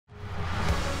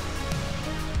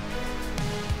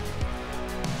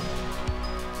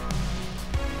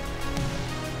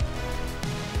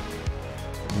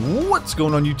What's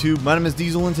going on YouTube? My name is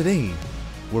Diesel and today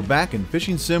we're back in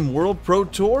Fishing Sim World Pro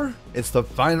Tour. It's the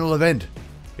final event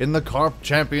in the Carp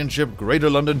Championship, Greater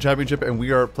London Championship, and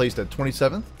we are placed at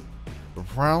 27th. We're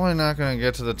probably not going to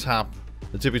get to the top,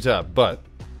 the tippy top, but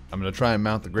I'm going to try and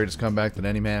mount the greatest comeback that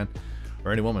any man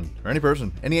or any woman or any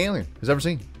person, any alien has ever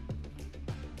seen.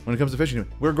 When it comes to fishing,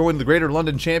 we're going to the Greater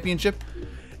London Championship.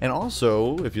 And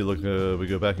also, if you look, we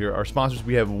go back here, our sponsors,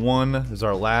 we have one, this is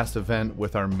our last event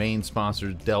with our main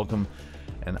sponsors, Delcom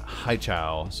and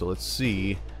Haichow. So let's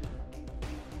see.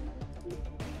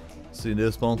 See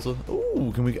this sponsor.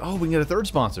 Ooh, can we, oh, we can get a third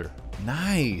sponsor.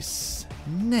 Nice.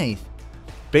 Nice.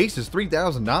 Base is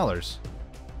 $3,000.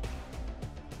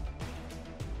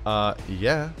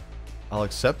 Yeah, I'll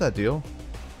accept that deal.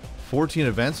 14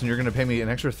 events and you're going to pay me an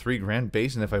extra $3 grand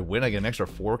base, and if I win, I get an extra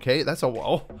 4K. That's a,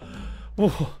 oh.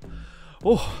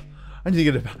 Oh, I need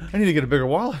to get a bigger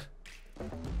wallet.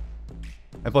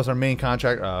 And plus our main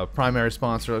contract, primary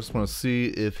sponsor. I just want to see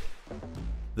if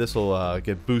this will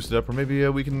get boosted up, or maybe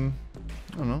we can,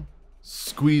 I don't know,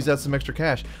 squeeze out some extra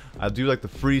cash. I do like the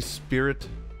Free Spirit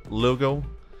logo.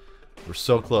 We're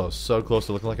so close to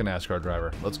looking like a NASCAR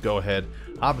driver. Let's go ahead,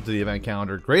 hop into the event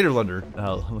calendar. Greater London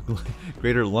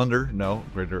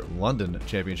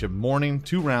Championship morning,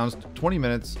 2 rounds, 20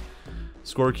 minutes.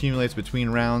 Score accumulates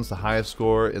between rounds. The highest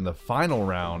score in the final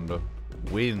round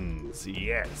wins.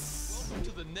 Yes.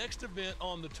 Welcome to the next event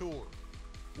on the tour.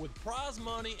 With prize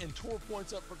money and tour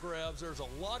points up for grabs, there's a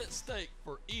lot at stake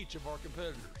for each of our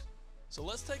competitors. So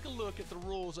let's take a look at the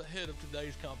rules ahead of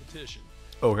today's competition.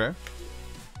 Okay.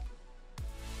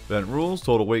 Event rules,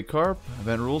 total weight carp.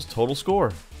 Event rules, total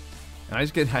score. And I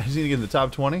just need to get in the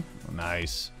top 20.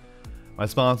 Nice. My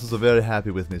sponsors are very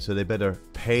happy with me, so they better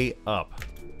pay up.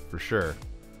 For sure.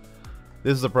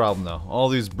 This is the problem though. All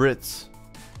these Brits.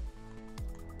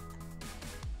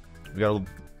 We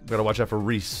gotta watch out for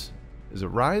Reese. Is it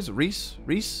Rise? Reese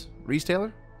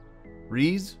Taylor?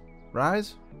 Rise?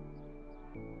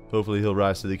 Hopefully he'll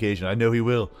rise to the occasion. I know he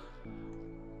will.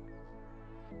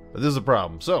 But this is a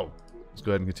problem. So let's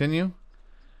go ahead and continue.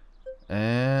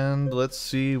 And let's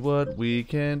see what we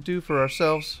can do for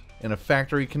ourselves in a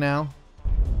factory canal.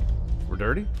 We're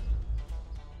dirty.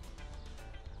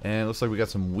 And it looks like we got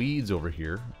some weeds over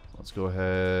here. Let's go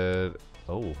ahead.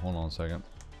 Oh, hold on a second.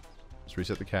 Let's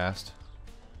reset the cast.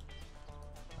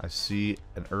 I see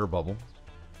an bubble.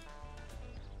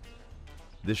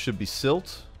 This should be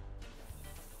silt.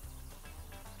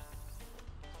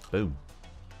 Boom.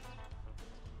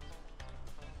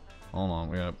 Hold on,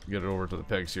 we gotta get it over to the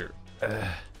pegs here.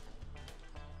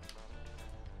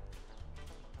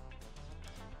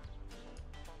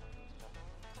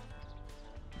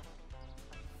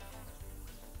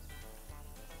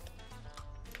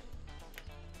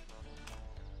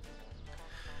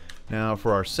 Now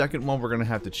for our second one, we're gonna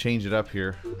have to change it up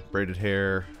here. Braided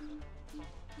hair.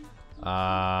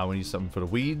 We need something for the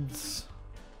weeds.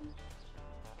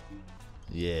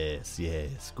 Yes,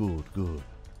 good.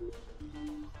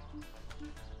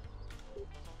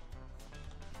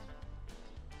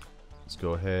 Let's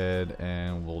go ahead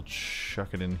and we'll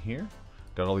chuck it in here.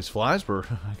 Got all these flies. I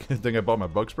think I bought my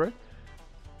bug spray.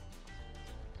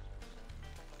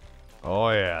 Oh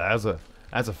yeah,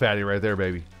 that's a fatty right there,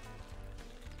 baby.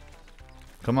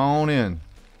 Come on in.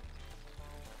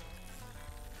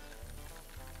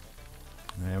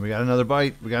 And we got another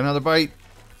bite.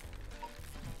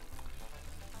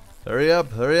 Hurry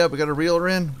up. We gotta reel her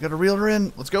in.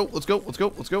 Let's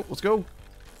go.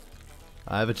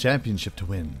 I have a championship to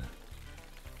win.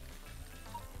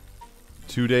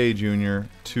 Today, Junior.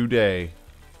 Today.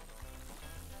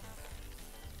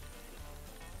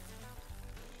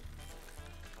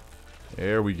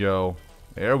 There we go.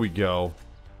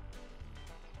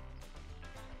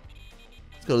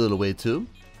 Let's go a little way too.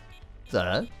 Is that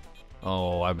right?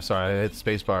 Oh, I'm sorry. I hit the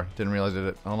spacebar. Didn't realize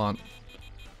it. Hold on.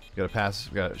 Gotta pass.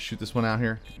 Gotta shoot this one out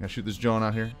here. Gotta shoot this Joan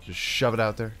out here. Just shove it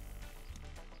out there.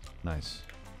 Nice.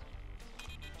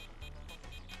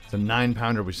 It's a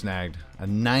 9-pounder we snagged. A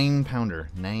 9-pounder.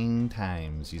 9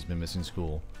 times he's been missing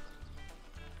school.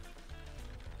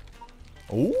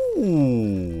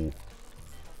 Ooh.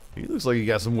 He looks like he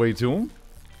got some weight to him.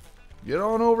 Get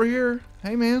on over here.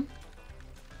 Hey, man.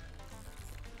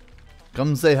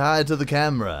 Come say hi to the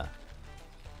camera.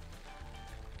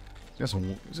 He's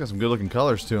got some good looking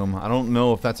colors to him. I don't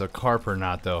know if that's a carp or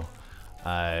not though.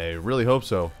 I really hope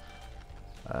so.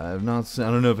 I don't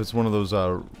know if it's one of those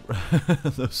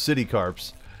those city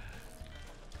carps.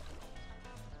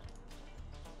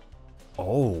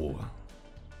 Oh.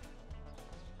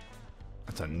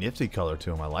 That's a nifty color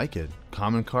to him. I like it.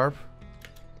 Common carp.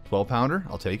 12-pounder.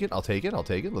 I'll take it.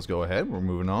 Let's go ahead. We're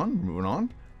moving on.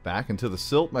 Back into the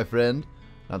silt, my friend.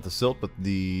 Not the silt, but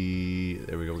the...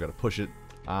 There we go. We got to push it.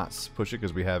 Push it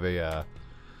because we have a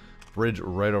bridge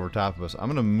right over top of us. I'm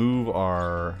going to move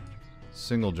our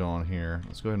single John here.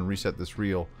 Let's go ahead and reset this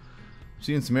reel. I'm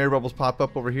seeing some air bubbles pop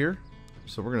up over here.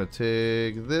 So we're going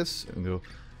to take this and go...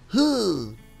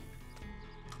 Hoo!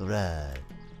 Alright.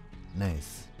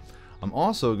 Nice. I'm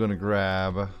also going to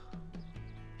grab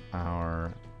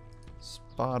our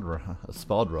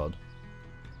spod rod.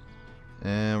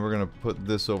 And we're going to put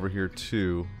this over here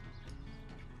too.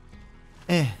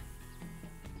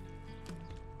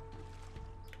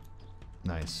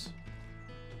 Nice.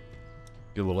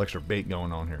 Get a little extra bait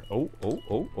going on here. Oh.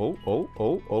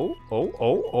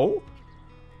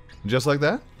 Just like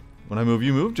that. When I move,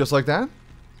 you move. Just like that.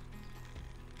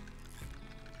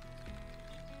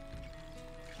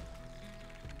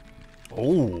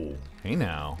 Oh, hey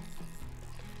now.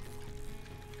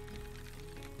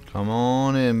 Come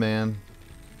on in, man.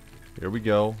 Here we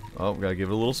go. Oh, we gotta give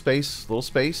it a little space, little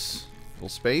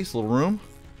room.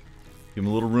 Give him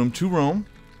a little room to roam,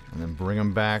 and then bring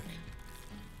him back.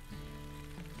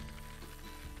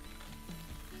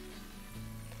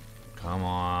 Come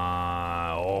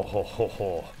on. Oh, ho, ho,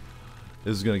 ho.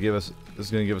 This is gonna give us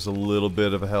a little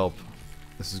bit of a help.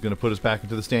 This is gonna put us back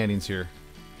into the standings here.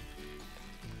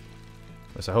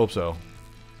 At least I hope so.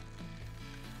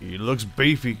 He looks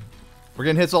beefy. We're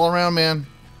getting hits all around, man.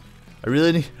 I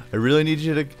really need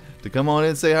you to come on in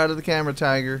and say hi to the camera,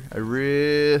 Tiger. I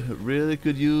really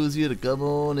could use you to come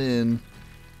on in.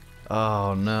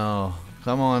 Oh no.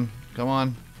 Come on. Come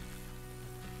on.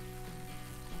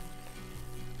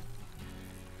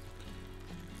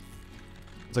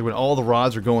 It's like when all the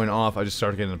rods are going off, I just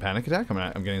start getting a panic attack.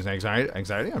 I'm getting anxiety.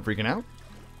 I'm freaking out.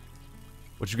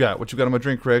 What you got? What you got on my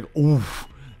drink, Craig? Oof.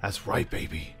 That's right,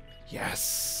 baby.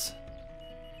 Yes.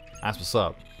 That's what's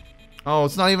up. Oh,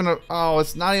 it's not even a... Oh,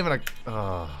 it's not even a...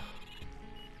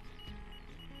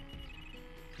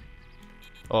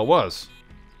 Oh, it was.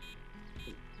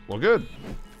 Well, good.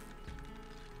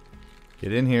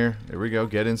 Get in here. There we go.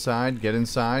 Get inside. Get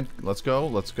inside. Let's go.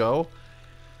 Let's go.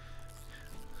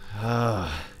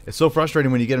 It's so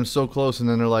frustrating when you get them so close and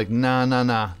then they're like, nah,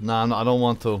 I don't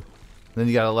want to. And then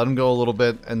you gotta let them go a little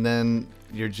bit and then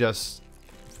you're just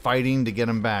fighting to get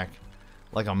them back.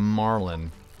 Like a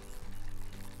marlin.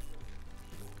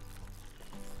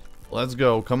 Let's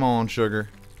go. Come on, sugar.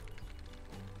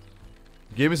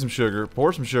 Give me some sugar.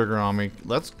 Pour some sugar on me.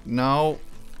 Let's... No.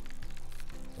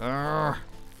 Here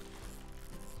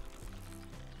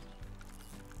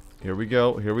we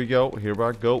go. Here we go. Here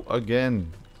I go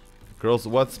again. Girls,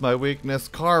 what's my weakness?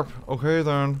 Carp. Okay,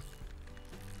 then.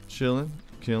 Chilling.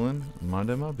 Killing.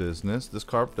 Minding my business. This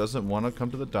carp doesn't want to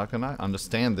come to the dock, and I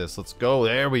understand this. Let's go.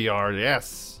 There we are.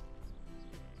 Yes.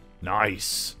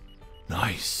 Nice.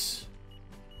 Nice.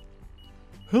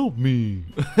 Help me.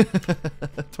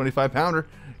 25 pounder.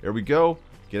 Here we go.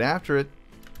 Get after it.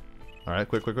 Alright,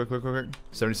 quick.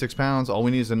 76 pounds. All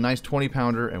we need is a nice 20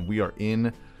 pounder and we are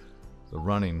in the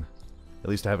running. At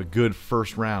least to have a good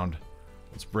first round.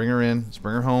 Let's bring her in. Let's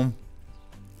bring her home.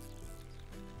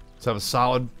 Let's have a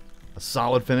solid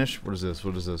finish. What is this?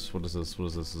 What is this? What is this? What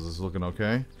is this? Is this looking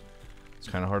okay? It's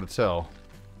kind of hard to tell.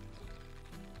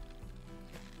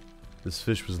 This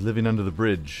fish was living under the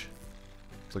bridge.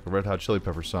 It's like a Red Hot Chili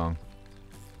Pepper song.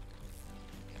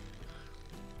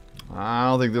 I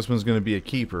don't think this one's going to be a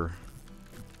keeper.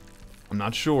 I'm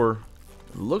not sure.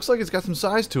 It looks like it's got some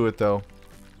size to it, though.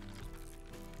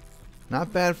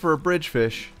 Not bad for a bridge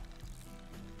fish.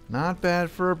 Not bad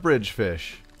for a bridge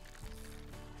fish.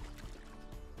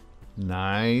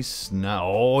 Nice. No.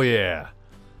 Oh, yeah.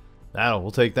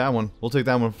 We'll take that one. We'll take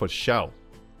that one for show.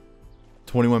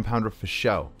 21 pounder for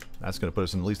show. That's going to put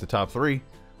us in at least the top 3.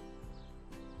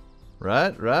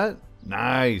 Right?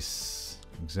 Nice.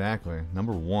 Exactly.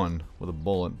 Number 1 with a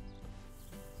bullet.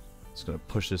 Just gonna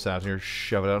push this out here,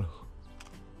 shove it out.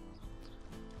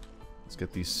 Let's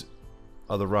get these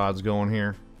other rods going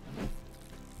here.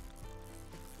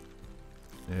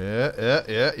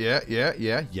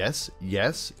 Yeah. Yes.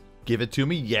 Give it to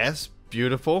me. Yes.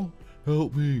 Beautiful.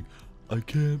 Help me. I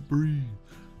can't breathe.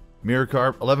 Mirror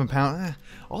carp, 11 pound.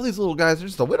 All these little guys, they're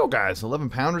just the little guys, 11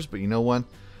 pounders, but you know what?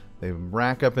 They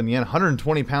rack up in the end,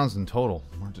 120 pounds in total.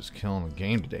 We're just killing the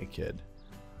game today, kid.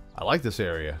 I like this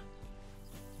area.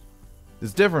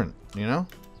 It's different, you know?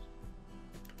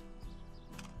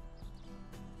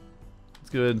 Let's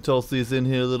go ahead and toss these in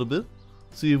here a little bit.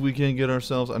 See if we can get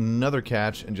ourselves another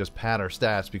catch and just pad our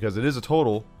stats, because it is a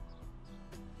total.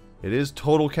 It is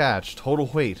total catch, total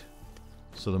weight.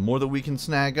 So the more that we can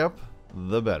snag up,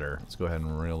 the better. Let's go ahead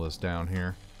and reel this down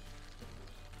here.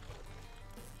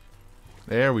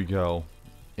 There we go.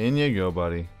 In you go,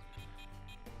 buddy.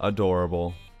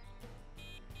 Adorable.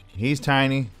 He's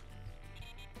tiny.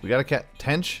 We got a cat.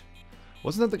 Tench?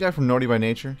 Wasn't that the guy from Naughty by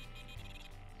Nature?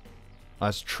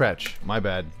 That's Tretch. My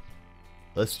bad.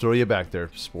 Let's throw you back there,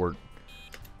 sport.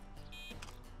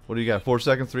 What do you got? 4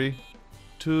 seconds? 3,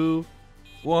 2,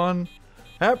 1.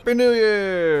 Happy New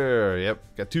Year!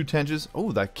 Yep. Got 2 Tenches.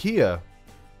 Oh, that Kia.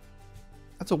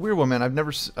 That's a weird one, man. I've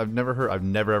never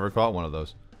ever caught one of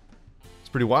those. It's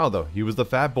pretty wild, though. He was the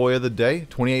fat boy of the day.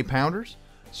 28 pounders.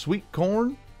 Sweet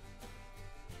corn.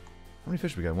 How many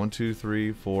fish we got? 1, 2,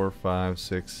 3, 4, 5,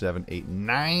 6, 7, 8,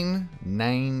 9.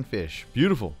 9 fish.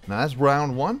 Beautiful. Now that's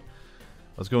round 1.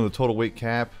 Let's go to the total weight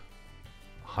cap.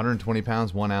 120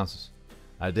 pounds, 1 ounce.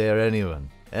 I dare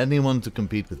anyone to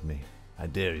compete with me. I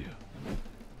dare you.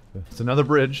 It's another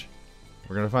bridge.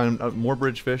 We're gonna find more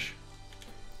bridge fish.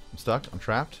 I'm stuck. I'm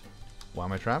trapped. Why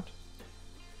am I trapped?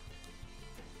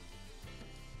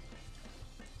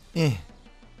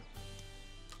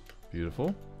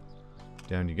 Beautiful.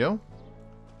 Down you go.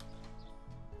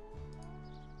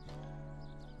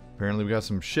 Apparently we got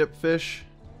some ship fish.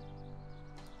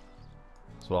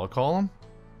 That's what I'll call them.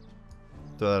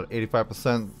 The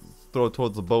 85% throw it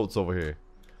towards the boats over here.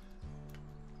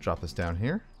 Drop this down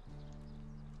here.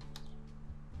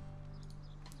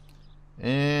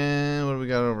 And what do we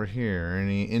got over here?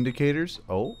 Any indicators?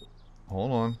 Oh,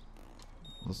 hold on.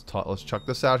 Let's chuck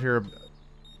this out here.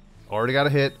 Already got a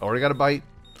hit. Already got a bite.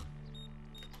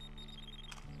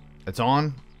 It's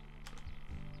on.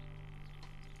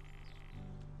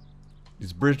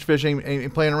 These bridge fish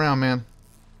ain't playing around, man.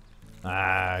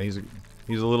 Ah, he's a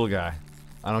little guy.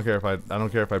 I don't care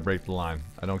if I break the line.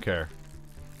 I don't care.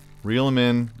 Reel him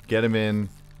in, get him in,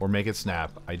 or make it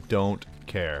snap. I don't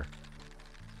care.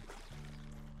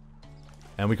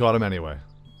 And we caught him anyway.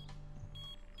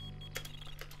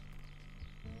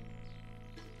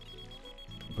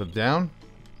 Put it down.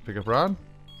 Pick up rod.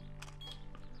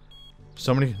 There's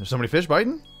so many fish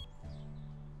biting.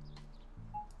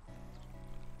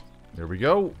 There we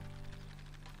go.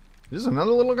 Is this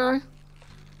another little guy?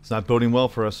 It's not boding well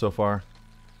for us so far.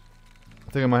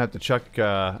 I think I might have to chuck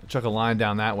a line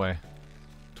down that way,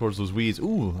 towards those weeds.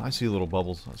 Ooh, I see little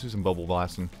bubbles. I see some bubble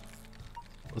blasting.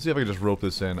 Let's see if I can just rope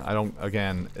this in. I don't.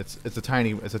 Again, it's a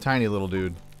tiny little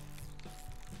dude.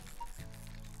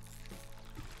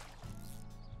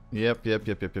 Yep.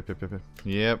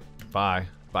 Yep. Bye,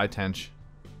 Tench.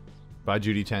 Bye,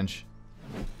 Judy Tench.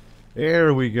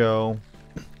 There we go.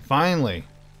 Finally,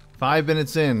 5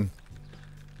 minutes in.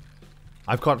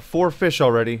 I've caught 4 fish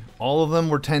already. All of them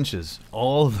were tenches.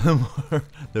 All of them were...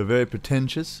 They're very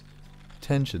pretentious.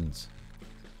 Tensions.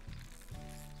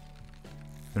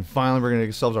 And finally we're going to get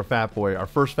ourselves our fat boy. Our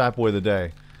first fat boy of the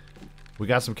day. We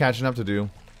got some catching up to do.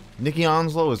 Nicky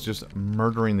Onslow is just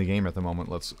murdering the game at the moment.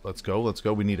 Let's go.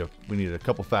 We need a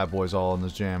couple fat boys all in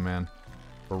this jam, man.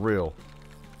 For real.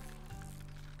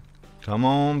 Come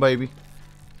on, baby.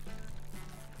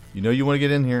 You know you want to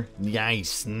get in here.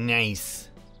 Nice.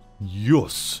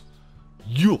 Yes.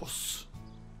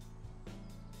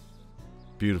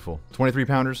 Beautiful. 23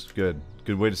 pounders. Good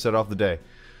way to set off the day.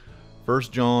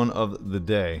 First John of the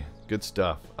day. Good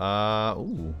stuff.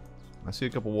 Ooh. I see a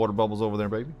couple water bubbles over there,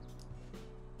 baby.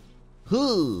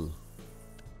 Hold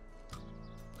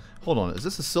on. Is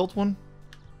this a silt one?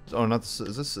 Oh, not the,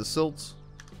 is this a silt?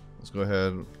 Let's go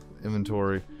ahead.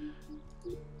 Inventory.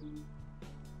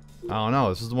 Oh no,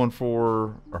 this is the one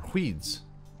for our weeds.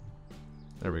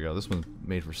 There we go. This one's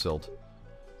made for silt.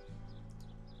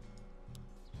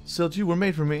 Silt, you were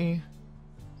made for me,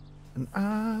 and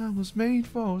I was made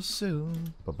for silt.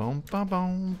 We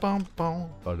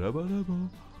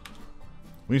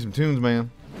need some tunes,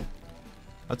 man.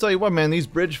 I'll tell you what, man. These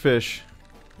bridge fish,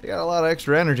 they got a lot of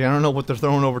extra energy. I don't know what they're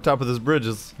throwing over top of this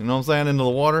bridges. You know what I'm saying? Into the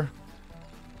water.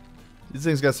 These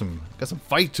things got some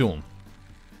fight to them.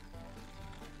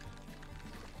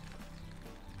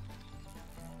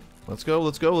 Let's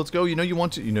go. You know you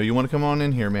want to come on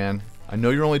in here, man. I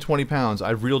know you're only 20 pounds.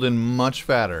 I've reeled in much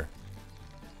fatter.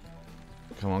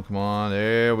 Come on.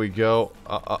 There we go.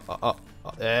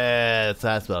 That's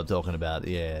what I'm talking about.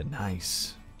 Yeah,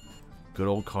 nice. Good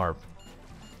old carp.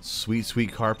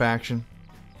 Sweet carp action.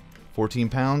 14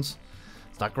 pounds.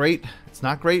 It's not great,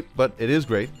 but it is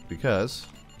great because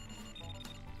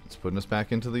it's putting us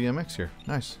back into the mix here.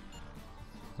 Nice.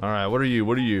 All right, what are you?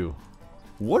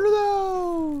 What are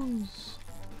those?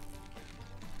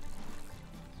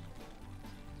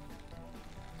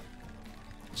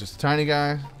 Just a tiny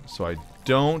guy, so I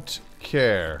don't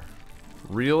care.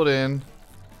 Reel it in.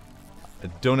 I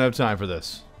don't have time for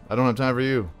this. I don't have time for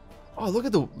you. Oh, look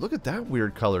at that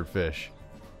weird colored fish.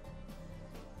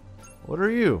 What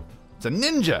are you? It's a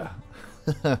ninja!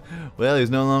 Well,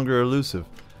 he's no longer elusive.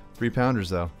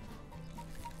 3-pounders, though.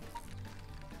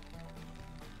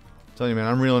 Tell you, man,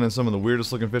 I'm reeling in some of the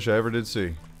weirdest looking fish I ever did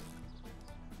see.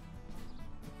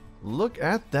 Look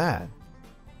at that.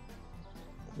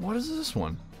 What is this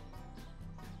one?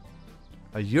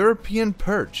 A European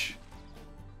perch.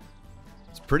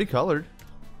 It's pretty colored.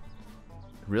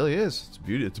 It really is. It's a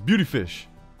beauty. It's a beauty fish.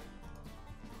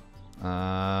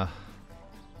 I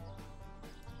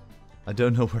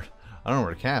don't know where. I don't know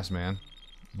where to cast, man.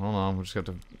 Hold on. We'll just have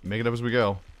to make it up as we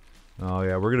go. Oh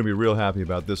yeah, we're gonna be real happy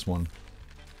about this one.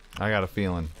 I got a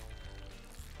feeling.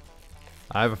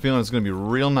 I have a feeling it's gonna be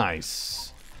real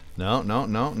nice. No.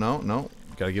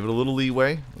 Gotta give it a little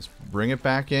leeway. Let's bring it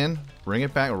back in. Bring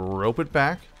it back. Rope it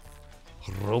back.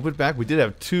 Rope it back. We did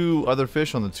have 2 other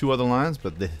fish on the 2 other lines,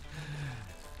 but they've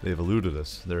eluded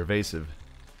us. They're evasive.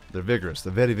 They're vigorous.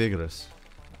 They're very vigorous.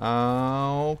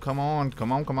 Oh, come on.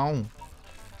 Come on, come on.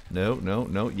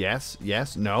 No. Yes.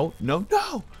 No.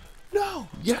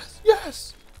 Yes.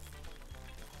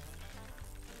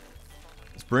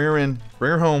 Let's bring her in.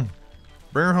 Bring her home.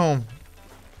 Bring her home.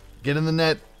 Get in the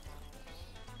net.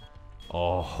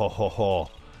 Oh, ho, ho, ho.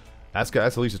 That's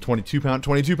at least a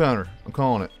 22-pounder. I'm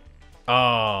calling it.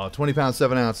 Oh, 20 pounds,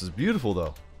 7 ounces. Beautiful,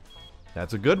 though.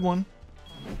 That's a good one.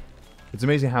 It's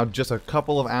amazing how just a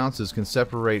couple of ounces can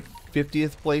separate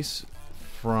 50th place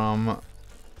from,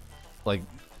 like,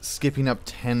 skipping up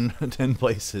 10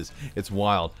 places. It's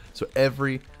wild. So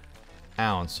every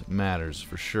ounce matters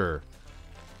for sure.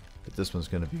 But this one's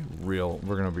going to be real.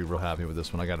 We're going to be real happy with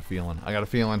this one. I got a feeling. We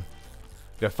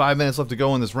got 5 minutes left to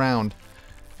go in this round.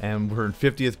 And we're in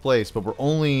 50th place. But we're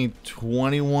only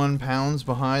 21 pounds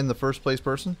behind the first place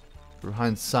person.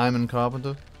 Behind Simon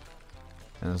Carpenter.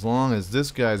 And as long as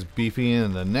this guy's beefy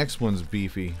and the next one's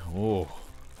beefy. Oh.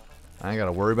 I ain't got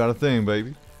to worry about a thing,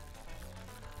 baby.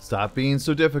 Stop being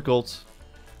so difficult.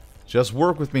 Just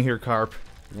work with me here, Carp.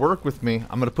 Work with me.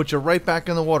 I'm going to put you right back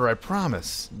in the water. I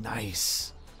promise.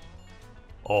 Nice.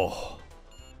 Oh.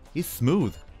 He's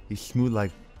smooth. He's smooth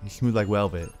like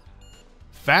velvet.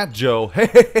 Fat Joe.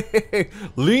 Hey.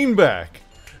 Lean back.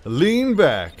 Lean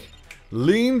back.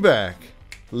 Lean back.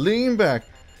 Lean back.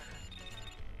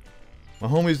 My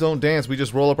homies don't dance. We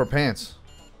just roll up our pants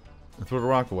and throw the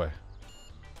rock away.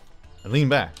 And lean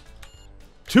back.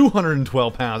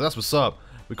 212 pounds. That's what's up.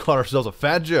 We caught ourselves a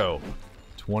Fat Joe.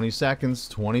 20 seconds.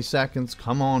 20 seconds.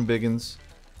 Come on, Biggins.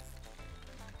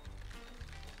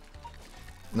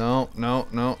 No.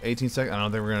 18 seconds. I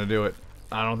don't think we're going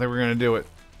to do it.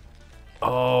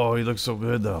 Oh, he looks so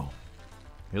good, though.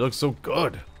 He looks so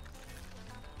good.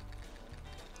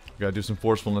 We got to do some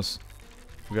forcefulness.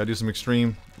 We got to do some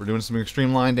extreme. We're doing some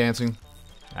extreme line dancing.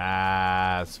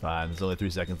 It's fine. There's only 3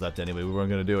 seconds left anyway. We weren't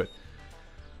going to do it.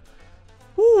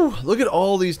 Woo, look at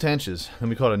all these tenches. Then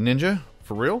we caught a ninja.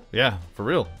 For real? Yeah, for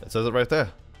real. It says it right there.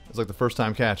 It's like the first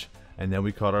time catch. And then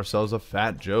we caught ourselves a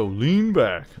Fat Joe. Lean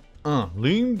back.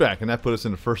 Lean back. And that put us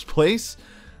into first place.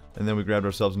 And then we grabbed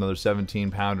ourselves another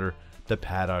 17-pounder to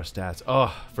pad our stats.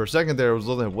 Oh, for a second there,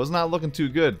 it was not looking too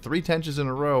good. 3 tenches in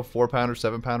a row. 4-pounder,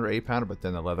 7-pounder, 8-pounder. But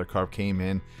then the leather carp came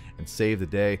in and saved the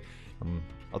day.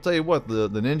 I'll tell you what, the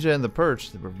ninja and the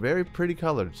perch, they were very pretty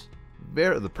colors.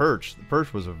 The perch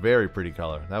was a very pretty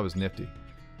color. That was nifty.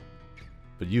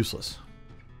 But useless.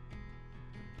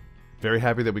 Very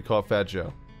happy that we caught Fat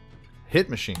Joe. Hit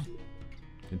machine.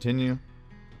 Continue.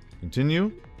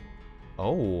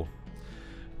 Oh.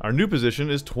 Our new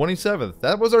position is 27th.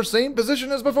 That was our same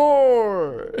position as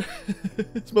before!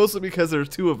 It's mostly because there's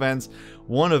 2 events.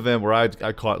 One event where I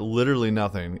caught literally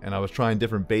nothing, and I was trying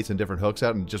different baits and different hooks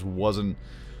out, and it just wasn't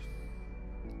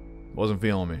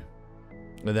feeling me.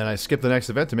 And then I skipped the next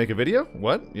event to make a video?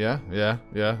 What? Yeah.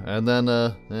 And then,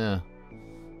 yeah.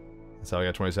 That's how I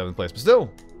got 27th place. But still,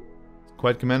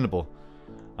 quite commendable.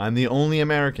 I'm the only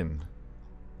American.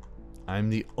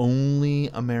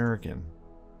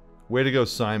 Way to go,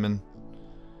 Simon.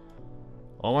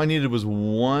 All I needed was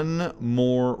one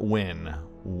more win.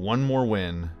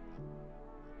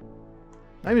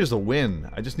 Not even just a win.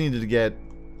 I just needed to get...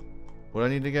 What do I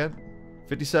need to get?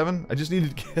 57? I just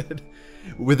needed to get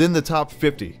within the top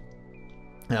 50.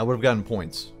 And I would have gotten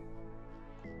points.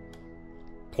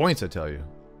 Points, I tell you.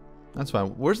 That's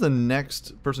fine. Where's the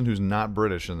next person who's not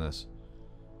British in this?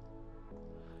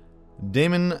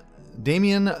 Damien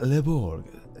Leborg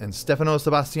and Stefano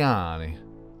Sebastiani.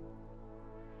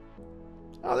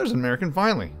 Oh, there's an American,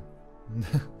 finally.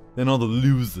 Then all the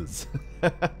losers.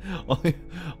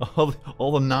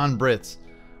 all the non-Brits.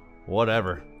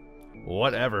 Whatever.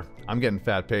 I'm getting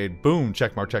fat paid. Boom.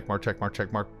 Check mark.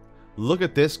 Look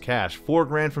at this cash. $4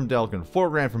 grand from Delkin.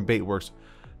 $4 grand from Baitworks.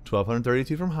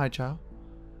 $1,232 from Highchild.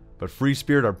 But Free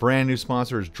Spirit, our brand new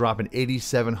sponsor, is dropping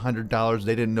 $8,700.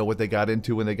 They didn't know what they got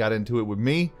into when they got into it with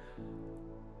me.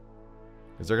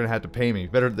 Because they're going to have to pay me.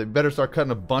 They better start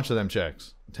cutting a bunch of them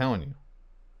checks. I'm telling you.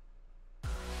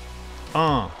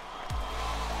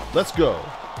 Let's go.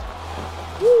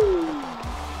 Woo!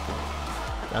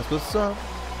 That's what's up.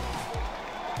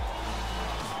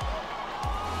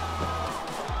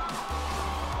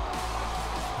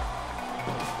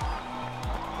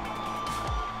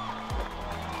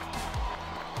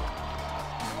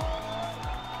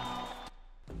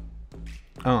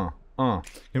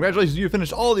 Congratulations, you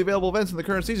finished all the available events in the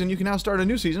current season. You can now start a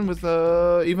new season with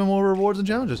even more rewards and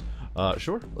challenges.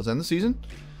 Sure, let's end the season.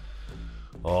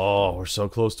 Oh, we're so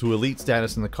close to elite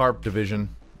status in the Carp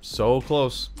division. So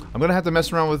close. I'm going to have to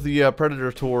mess around with the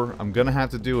Predator Tour. I'm going to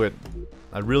have to do it.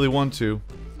 I really want to.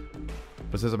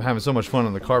 But since I'm having so much fun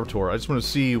on the Carp Tour, I just want to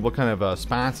see what kind of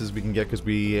sponsors we can get, because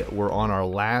we were on our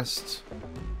last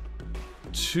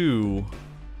 2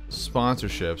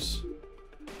 sponsorships.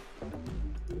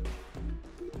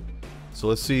 So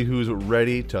let's see who's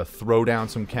ready to throw down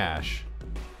some cash.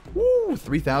 Woo!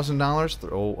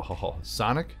 $3,000? Oh,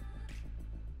 Sonic?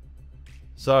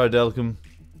 Sorry, Delicum.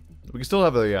 We can still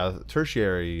have a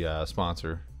tertiary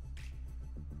sponsor.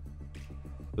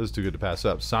 This is too good to pass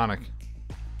up. Sonic.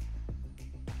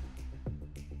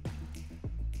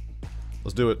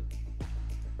 Let's do it.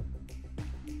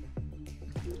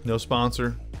 No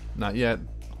sponsor. Not yet.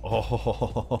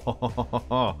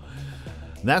 Oh,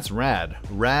 that's rad.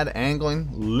 Rad Angling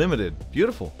Limited.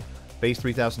 Beautiful. Base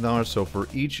 $3,000. So for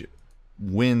each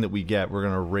win that we get, we're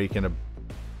going to rake in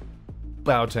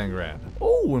about 10 grand.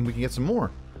 Oh, and we can get some more.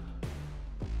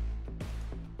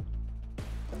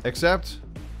 Except,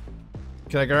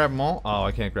 can I grab them all? Oh,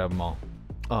 I can't grab them all.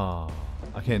 Oh,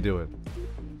 I can't do it.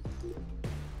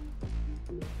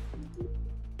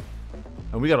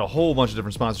 And we got a whole bunch of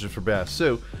different sponsorships for bass.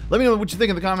 So let me know what you think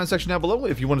in the comment section down below.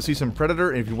 If you want to see some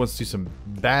Predator, and if you want to see some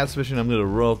bass fishing, I'm gonna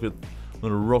rock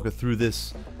it through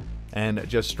this and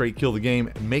just straight kill the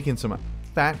game, making some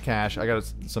fat cash. I got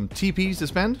some TPs to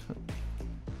spend.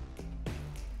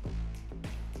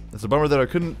 It's a bummer that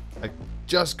I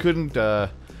just couldn't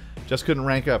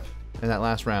rank up in that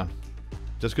last round.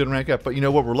 Just couldn't rank up. But you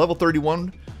know what? We're level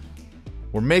 31.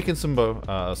 We're making some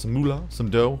moolah, some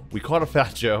dough. We caught a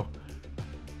fat Joe.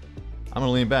 I'm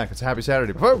gonna lean back. It's a happy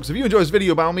Saturday. But folks, if you enjoyed this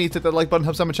video, by all means, hit that like button,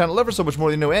 helps out my channel ever so much more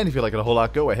than you know. And if you like it a whole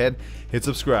lot, go ahead, hit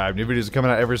subscribe. New videos are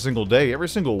coming out every single day, every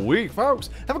single week, folks.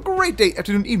 Have a great day,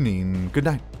 afternoon, evening. Good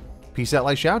night. Peace out,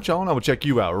 like, shout, y'all, and I will check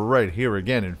you out right here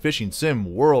again in Fishing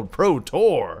Sim World Pro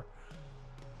Tour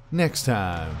next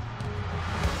time.